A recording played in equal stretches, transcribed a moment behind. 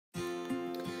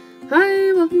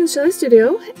Hi, welcome to Shelly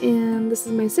Studio, and this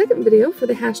is my second video for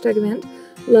the hashtag event,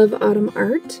 Love Autumn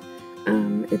Art.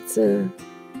 It's a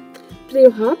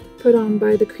video hop put on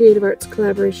by the Creative Arts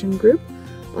Collaboration Group.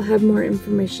 I'll have more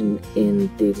information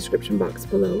in the description box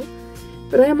below.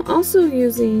 But I am also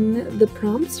using the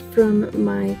prompts from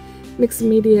my Mixed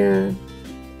Media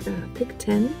Pick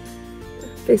 10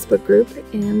 Facebook group,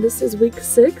 and this is week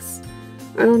 6.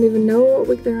 I don't even know what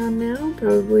week they're on now,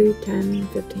 probably 10,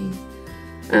 15.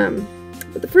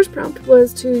 But the first prompt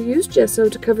was to use gesso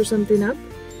to cover something up,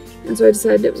 and so I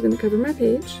decided it was going to cover my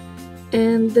page.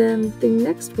 And then the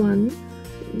next one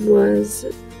was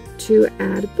to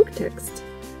add book text.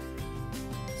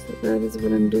 So that is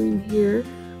what I'm doing here.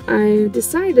 I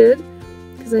decided,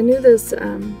 because I knew this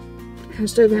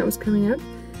hashtag event was coming up,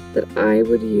 that I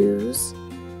would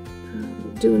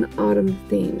do an autumn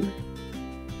theme.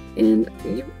 And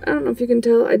I don't know if you can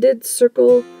tell, I did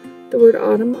circle the word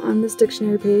autumn on this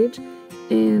dictionary page,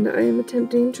 and I am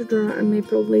attempting to draw a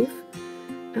maple leaf.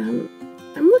 I'm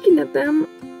looking at them.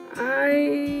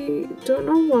 I don't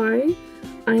know why.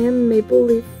 I am maple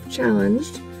leaf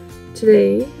challenged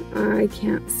today. I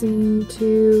can't seem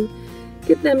to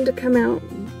get them to come out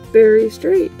very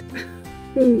straight.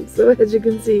 So as you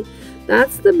can see,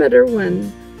 that's the better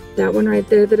one. That one right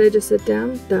there that I just set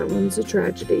down, that one's a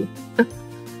tragedy.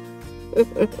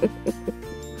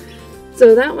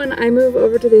 So that one I move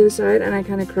over to the other side and I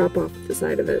kind of crop off the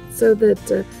side of it so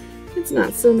that it's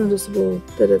not so noticeable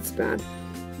that it's bad.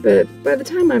 But by the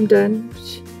time I'm done,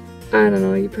 I don't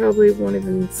know, you probably won't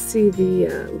even see the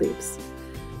leaves.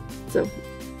 So,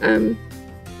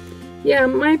 yeah,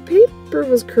 my paper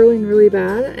was curling really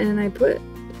bad and I put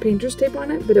painter's tape on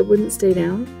it, but it wouldn't stay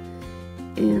down.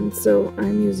 And so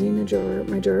I'm using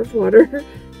my jar of water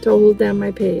to hold down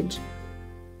my page.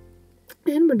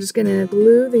 And we're just gonna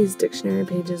glue these dictionary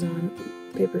papers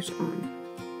on.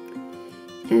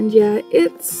 And yeah,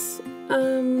 it's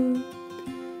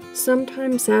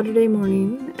sometime Saturday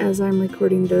morning as I'm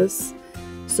recording this.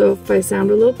 So if I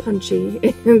sound a little punchy,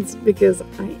 it's because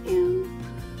I am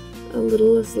a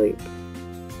little asleep.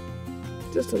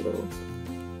 Just a little.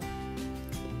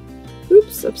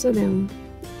 Oops, upside down.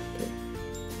 Okay.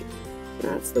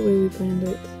 That's the way we planned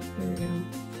it. There we go.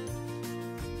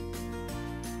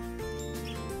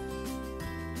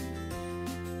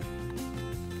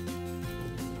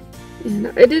 And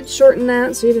I did shorten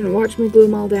that so you didn't watch me glue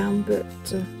them all down, but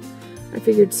I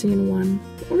figured seeing 1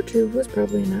 or 2 was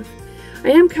probably enough. I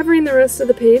am covering the rest of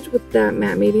the page with that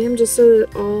matte medium just so that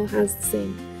it all has the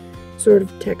same sort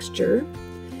of texture.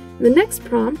 The next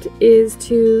prompt is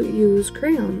to use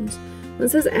crayons. It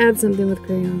says add something with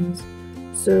crayons.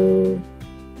 So,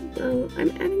 well, I'm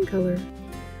adding color.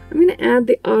 I'm going to add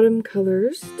the autumn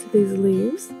colors to these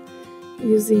leaves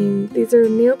using, these are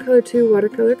Neocolor 2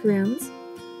 watercolor crayons.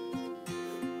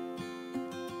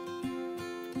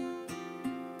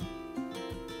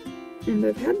 And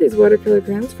I've had these watercolor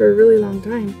crayons for a really long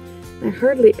time. I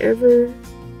hardly ever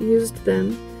used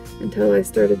them until I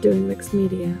started doing mixed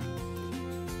media.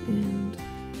 And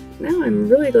now I'm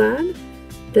really glad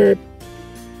that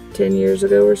 10 years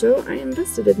ago or so I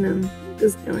invested in them,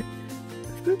 because now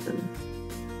I've got them.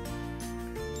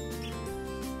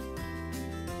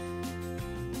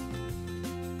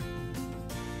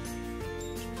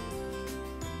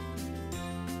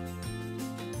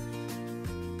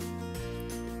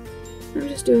 I'm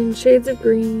just doing shades of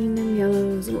green and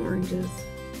yellows and oranges.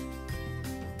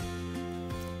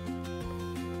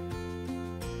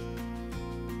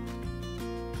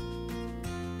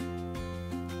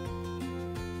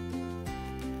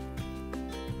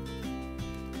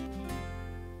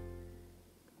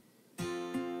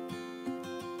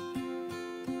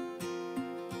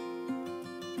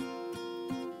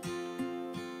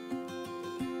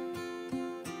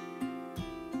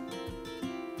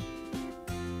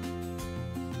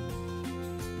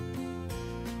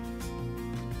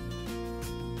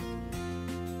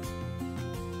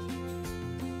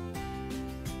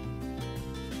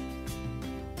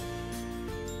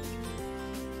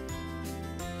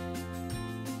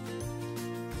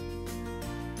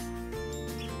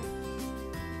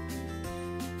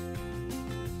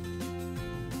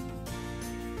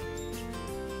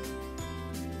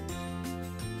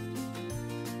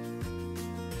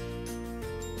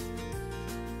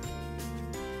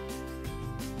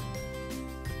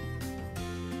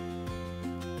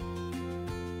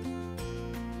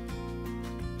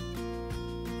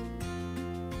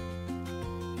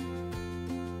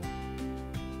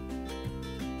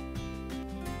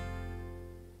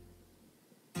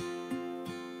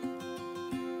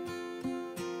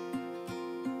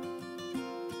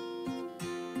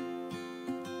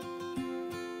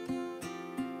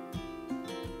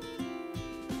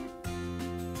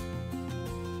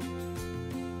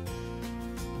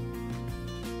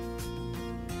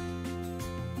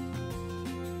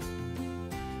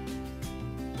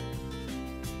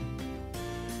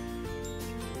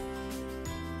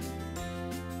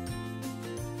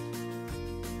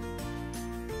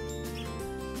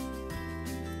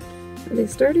 Are they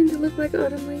starting to look like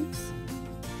autumn leaves?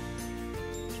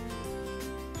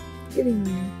 Getting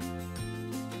there.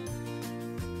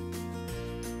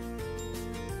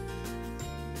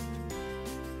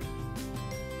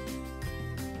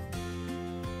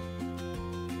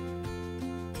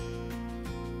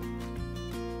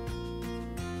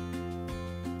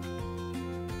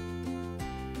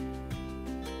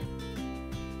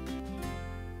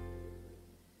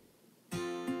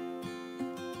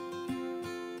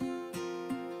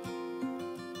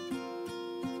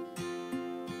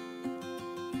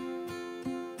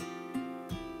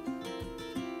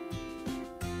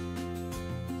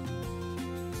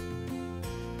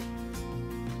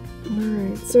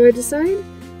 Alright, so I decide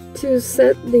to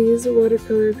set these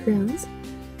watercolor crayons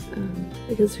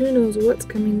because who knows what's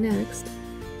coming next.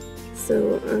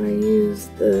 So I use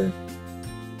the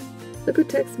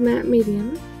Liquitex Matte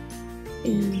Medium,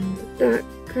 and that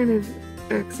kind of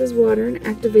acts as water and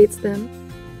activates them,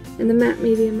 and the matte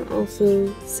medium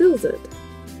also seals it.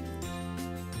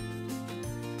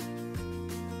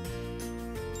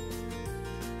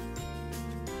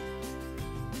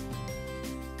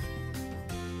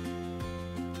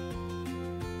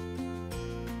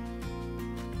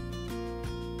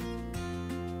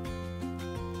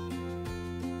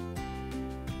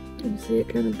 You see it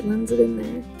kind of blends it in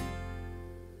there.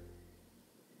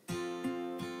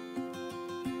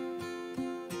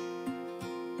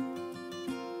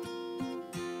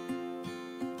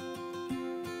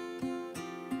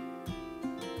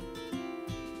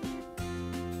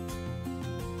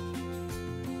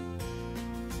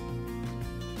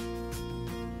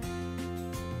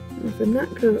 And if I'm not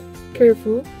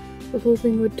careful, the whole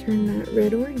thing would turn that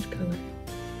red-orange color.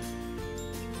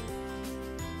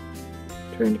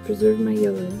 Trying to preserve my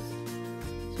yellows,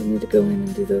 so I need to go in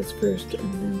and do those first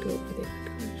and then go over the other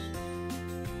colors.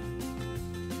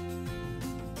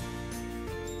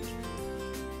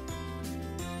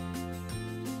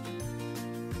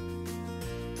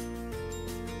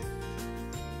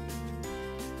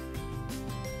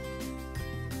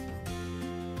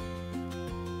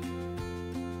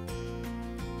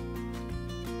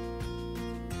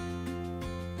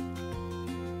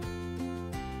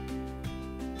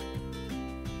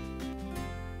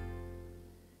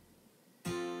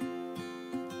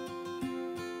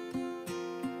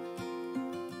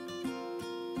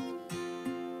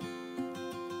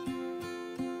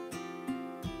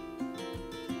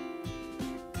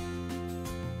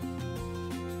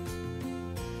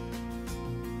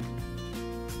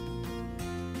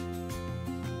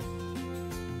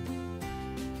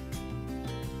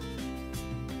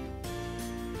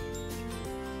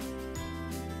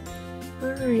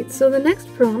 Alright, so the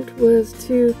next prompt was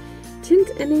to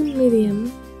tint any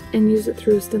medium and use it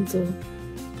through a stencil.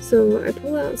 So I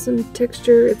pull out some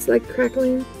texture, it's like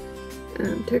crackling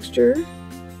texture.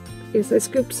 Yes, I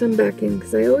scooped some back in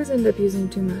because I always end up using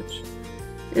too much.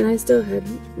 And I still had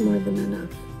more than enough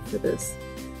for this.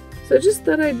 So I just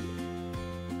thought I'd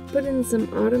put in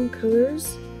some autumn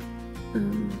colors.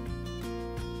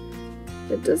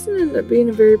 It doesn't end up being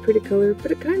a very pretty color,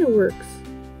 but it kind of works.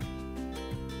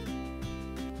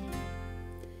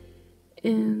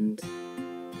 And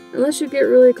unless you get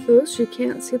really close, you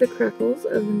can't see the crackles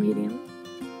of the medium.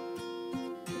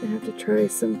 I have to try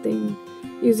something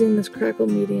using this crackle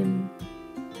medium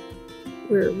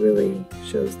where it really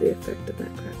shows the effect of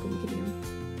that crackle medium.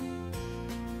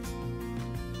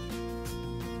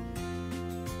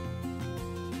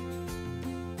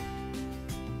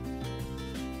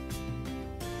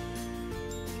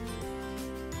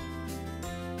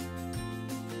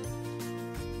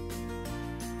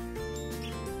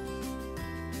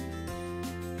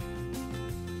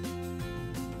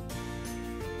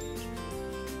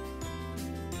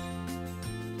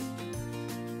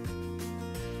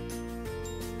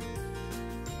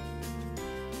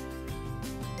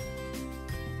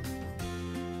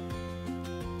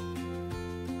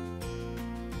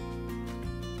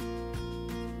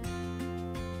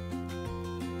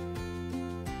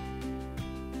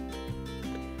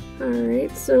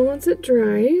 Alright, so once it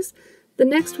dries, the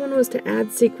next one was to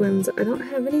add sequins. I don't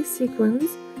have any sequins,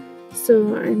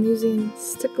 so I'm using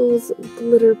Stickles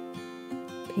Glitter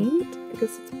Paint. I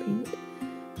guess it's paint.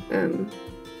 And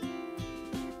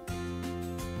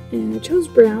I chose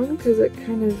brown because it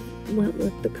kind of went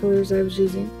with the colors I was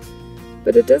using.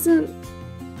 But it doesn't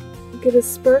get as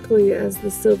sparkly as the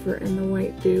silver and the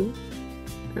white do.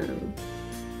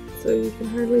 So you can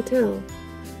hardly tell.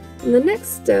 And the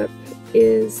next step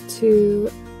is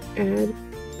to add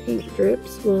paint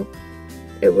drips. Well,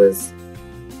 it was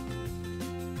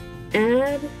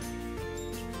add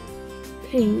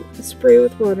paint, spray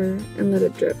with water, and let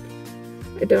it drip.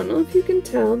 I don't know if you can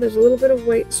tell, there's a little bit of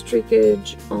white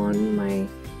streakage on my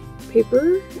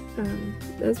paper.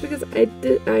 That's because I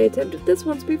attempted this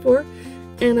once before,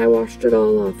 and I washed it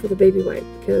all off with a baby wipe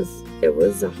because it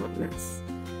was a hot mess.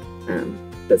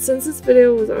 But since this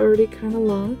video was already kind of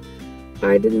long,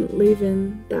 I didn't leave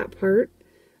in that part,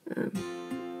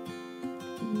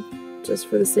 just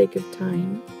for the sake of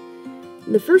time.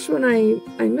 The first one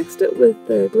I mixed it with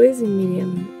the glazing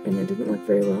medium, and it didn't work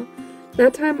very well.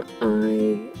 That time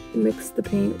I mixed the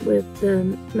paint with the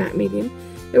matte medium.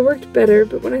 It worked better,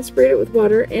 but when I sprayed it with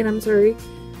water, and I'm sorry,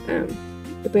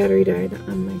 the battery died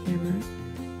on my camera.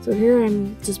 So here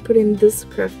I'm just putting this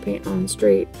craft paint on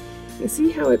straight. You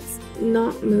see how it's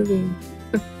not moving?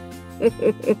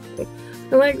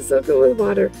 I like soak it with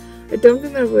water. I don't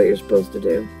think that's what you're supposed to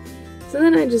do. So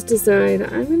then I just decide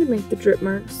I'm going to make the drip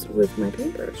marks with my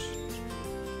paintbrush.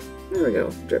 There we go,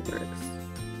 drip marks.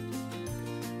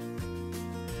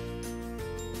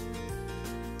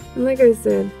 And like I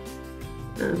said,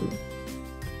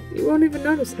 you won't even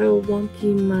notice how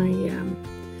wonky my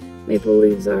maple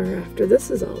leaves are after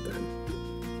this is all done.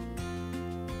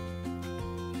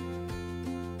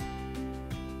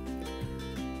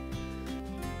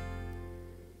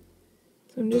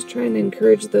 So I'm just trying to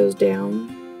encourage those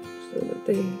down so that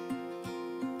they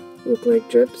look like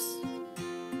drips.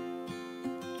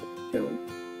 There we go.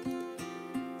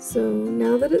 So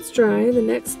now that it's dry, the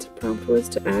next prompt was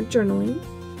to add journaling.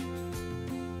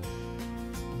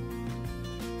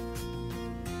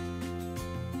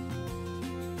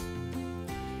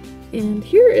 And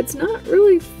here it's not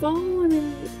really fall. I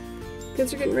mean,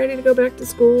 kids are getting ready to go back to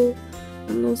school. I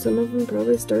don't know, some of them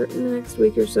probably start in the next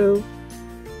week or so.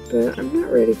 But I'm not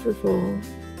ready for fall.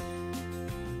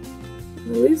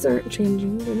 The leaves aren't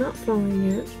changing, they're not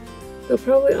falling yet. They'll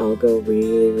probably all go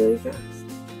really, really fast.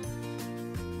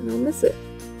 And I'll miss it.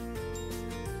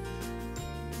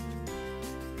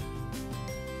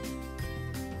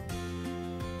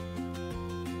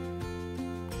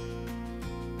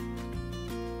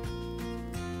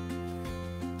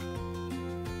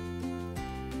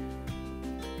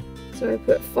 So I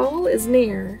put fall is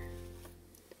near.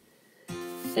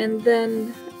 And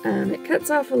then it cuts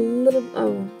off a little,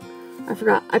 oh, I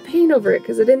forgot. I paint over it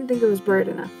because I didn't think it was bright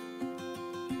enough.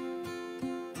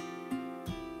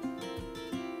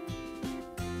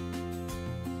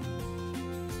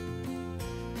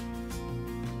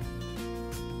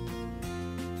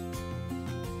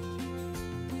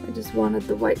 I just wanted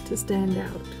the white to stand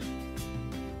out.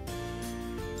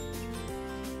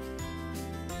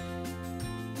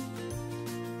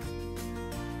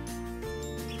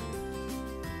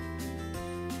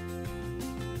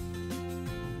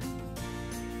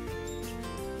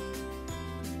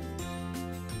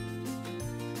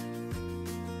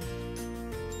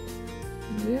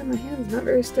 Yeah, my hand's not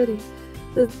very steady.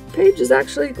 The page is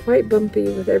actually quite bumpy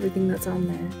with everything that's on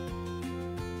there.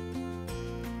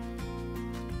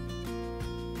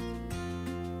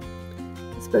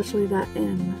 Especially that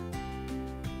N.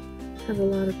 Has a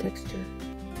lot of texture.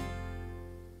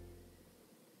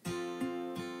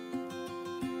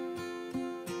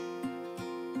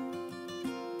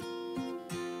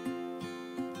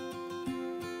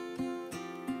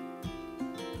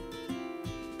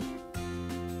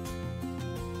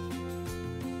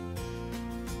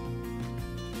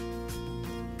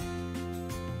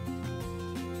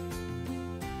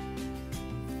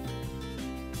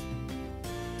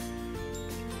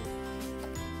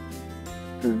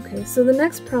 Okay, so the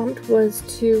next prompt was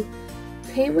to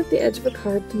paint with the edge of a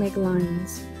card to make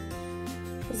lines.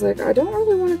 I was like, I don't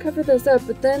really want to cover this up,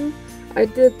 but then I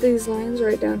did these lines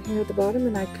right down here at the bottom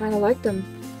and I kind of liked them.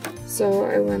 So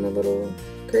I went a little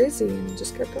crazy and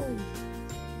just kept going.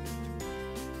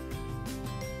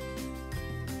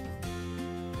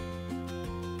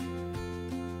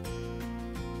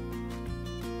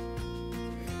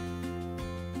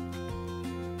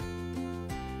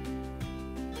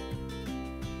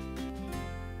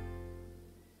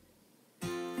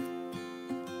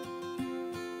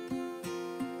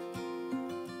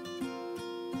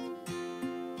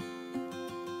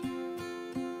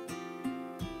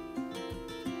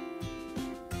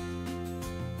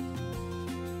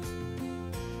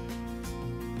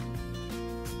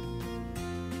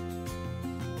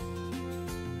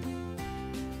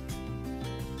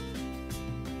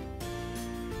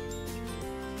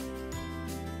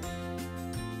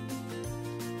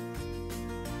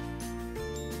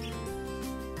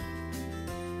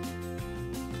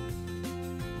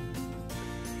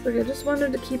 Like, I just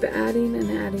wanted to keep adding and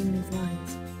adding these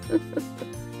lines.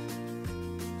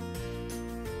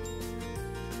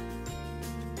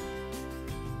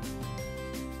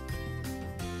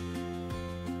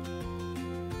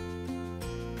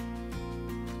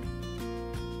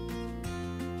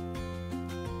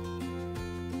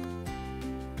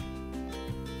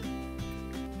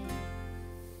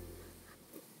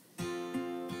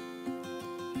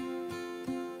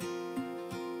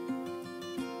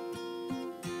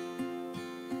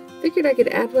 figured I could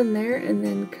add one there and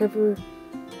then cover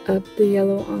up the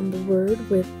yellow on the word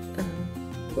with,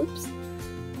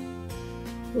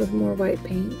 with more white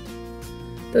paint.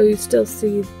 Though you still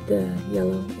see the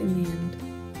yellow in the end.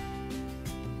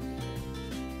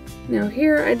 Now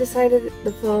here I decided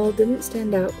the fall didn't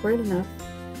stand out quite enough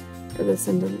for the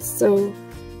sentence. So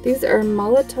these are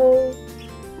Molotow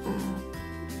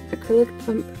acrylic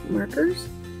pump markers.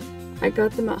 I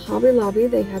got them at Hobby Lobby.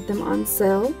 They had them on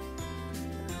sale.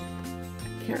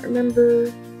 I can't remember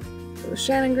if it was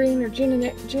Shannon Green or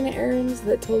Gina Ahrens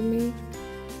that told me.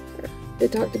 They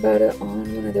talked about it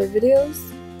on one of their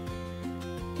videos.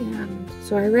 And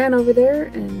so I ran over there,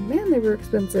 and man, they were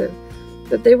expensive.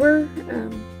 But they were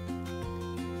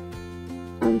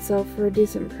on sale for a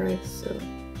decent price, so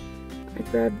I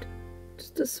grabbed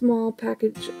just a small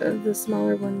package of the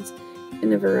smaller ones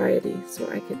in a variety so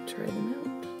I could try them out.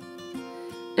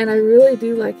 And I really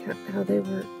do like how they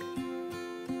work.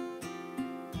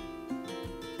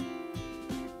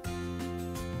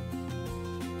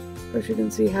 Of course, you can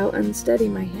see how unsteady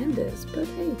my hand is, but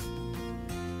hey.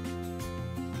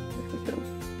 There we go.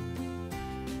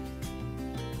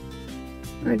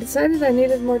 I decided I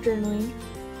needed more journaling,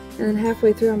 and then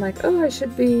halfway through I'm like, oh, I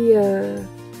should be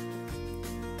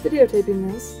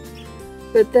videotaping this.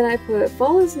 But then I put,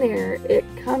 fall is near, it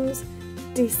comes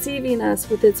deceiving us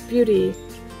with its beauty,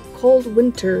 cold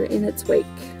winter in its wake.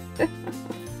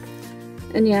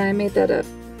 And yeah, I made that up.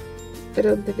 I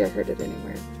don't think I heard it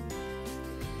anywhere.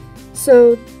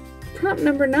 So prompt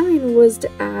number 9 was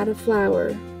to add a flower.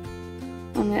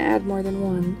 I'm going to add more than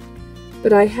one.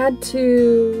 But I had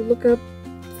to look up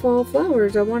fall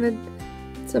flowers. I wanted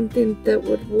something that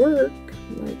would work.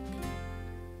 Like,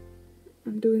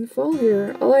 I'm doing fall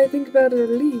here. All I think about are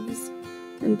leaves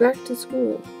and back to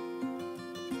school.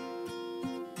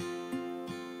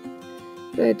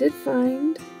 But I did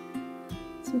find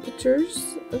some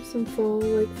pictures of some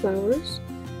fall-like flowers.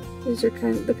 These are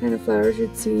the kind of flowers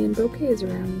you'd see in bouquets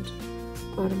around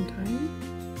autumn time.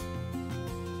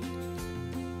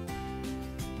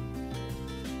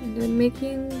 And I'm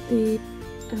making the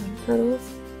petals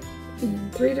in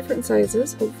 3 different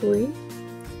sizes, hopefully.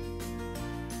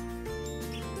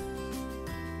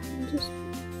 And just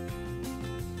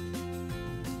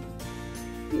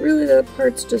really, the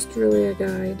part's just really a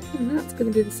guide, and that's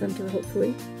going to be the center,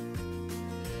 hopefully.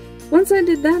 Once I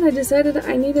did that, I decided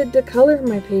I needed to color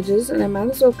my pages, and I might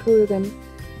as well color them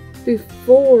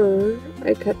before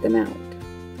I cut them out.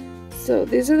 So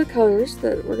these are the colors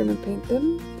that we're going to paint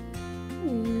them,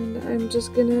 and I'm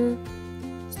just going to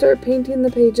start painting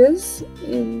the pages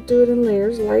and do it in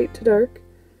layers, light to dark,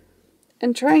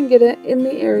 and try and get it in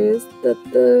the areas that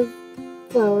the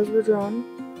flowers were drawn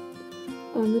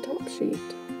on the top sheet.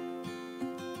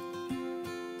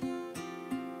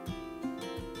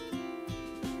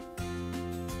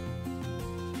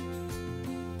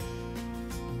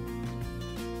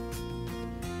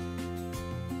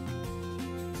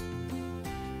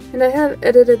 And I have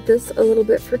edited this a little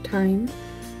bit for time.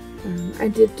 I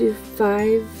did do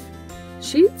 5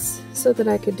 sheets so that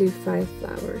I could do 5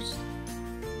 flowers.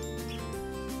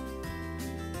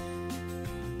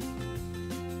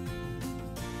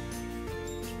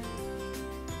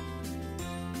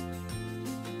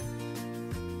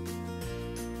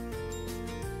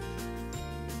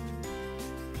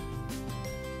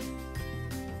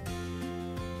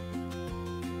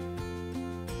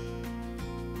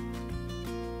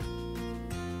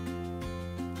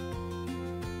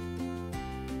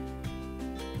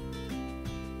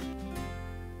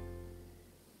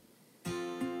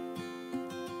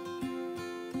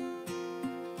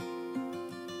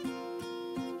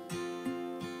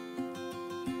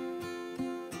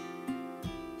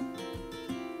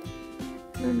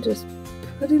 I'm just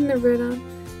putting the red on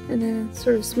and then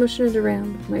sort of smushing it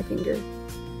around with my finger.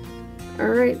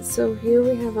 Alright, so here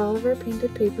we have all of our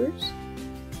painted papers.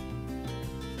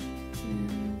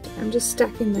 And I'm just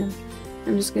stacking them.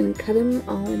 I'm just going to cut them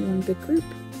all in one big group.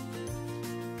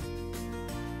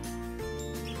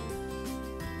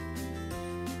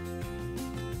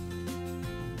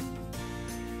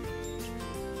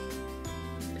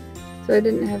 So I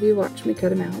didn't have you watch me cut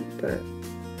them out, but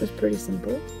it was pretty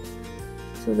simple.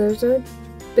 So there's our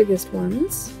biggest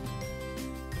ones.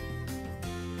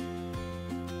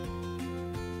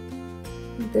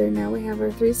 There, now we have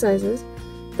our 3 sizes.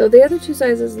 Though the other 2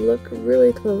 sizes look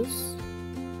really close.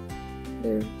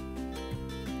 They're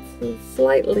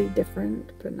slightly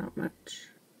different, but not much.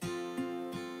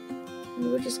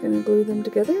 And we're just going to glue them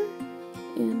together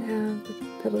and have the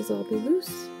petals all be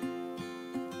loose.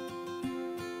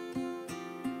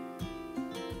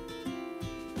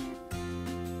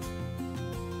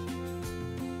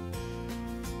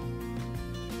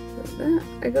 So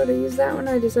I go to use that one,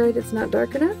 I decide it's not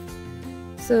dark enough.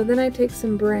 So then I take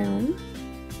some brown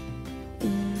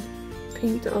and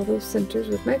paint all those centers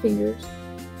with my fingers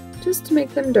just to make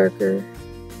them darker.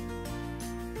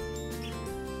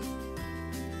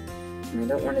 And I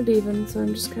don't want it even, so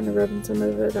I'm just kind of rubbing some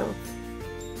of it off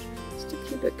just to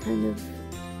keep it kind of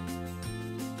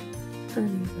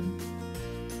uneven.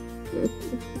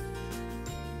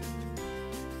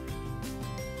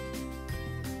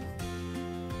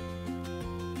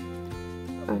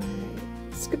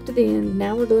 Alright, skip to the end.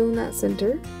 Now we're gluing that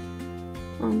center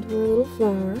onto our little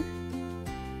flower.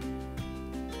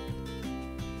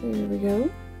 There we go.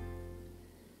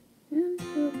 And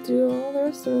we'll do all the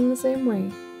rest of them the same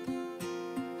way.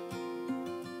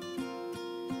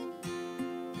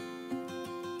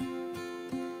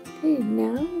 Okay,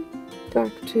 now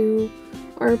back to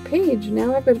our page.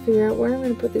 Now I've got to figure out where I'm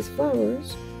going to put these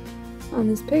flowers on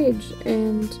this page,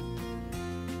 and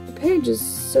the page is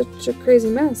such a crazy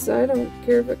mess. I don't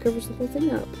care if it covers the whole thing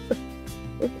up.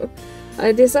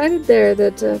 I decided there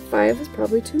that 5 is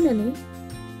probably too many.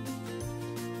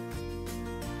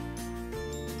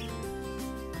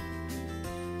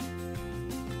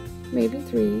 Maybe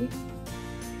 3.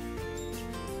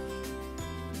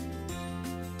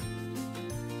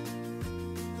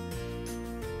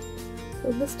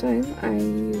 So this time I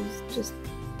used just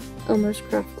Elmer's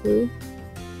craft glue.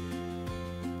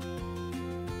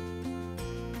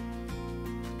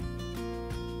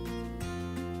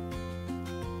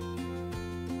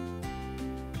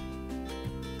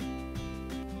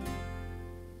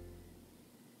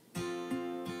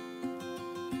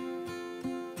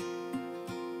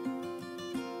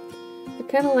 I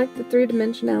kind of like the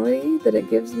three-dimensionality that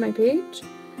it gives my page.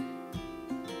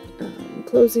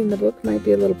 Closing the book might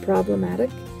be a little problematic,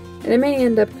 and it may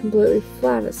end up completely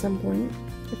flat at some point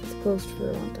if it's closed for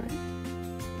a long time.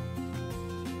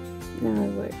 Now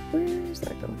I'm like, where is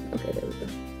that going? Okay, there we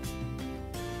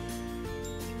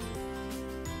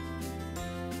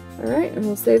go. Alright, and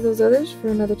we'll save those others for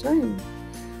another time.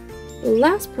 The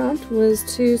last prompt was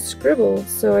to scribble,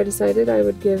 so I decided I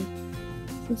would give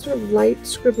some sort of light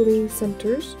scribbly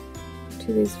centers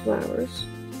to these flowers.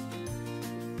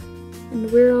 And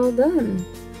we're all done.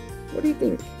 What do you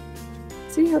think?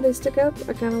 See how they stick up?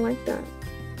 I kind of like that.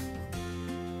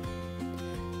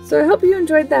 So I hope you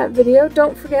enjoyed that video.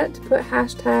 Don't forget to put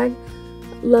hashtag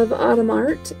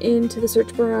 #LoveAutumnArt into the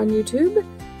search bar on YouTube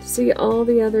to see all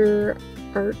the other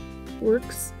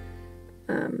artworks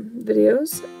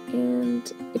videos. And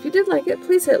if you did like it,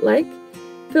 please hit like.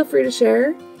 Feel free to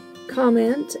share,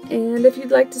 comment, and if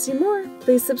you'd like to see more,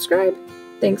 please subscribe.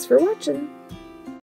 Thanks for watching.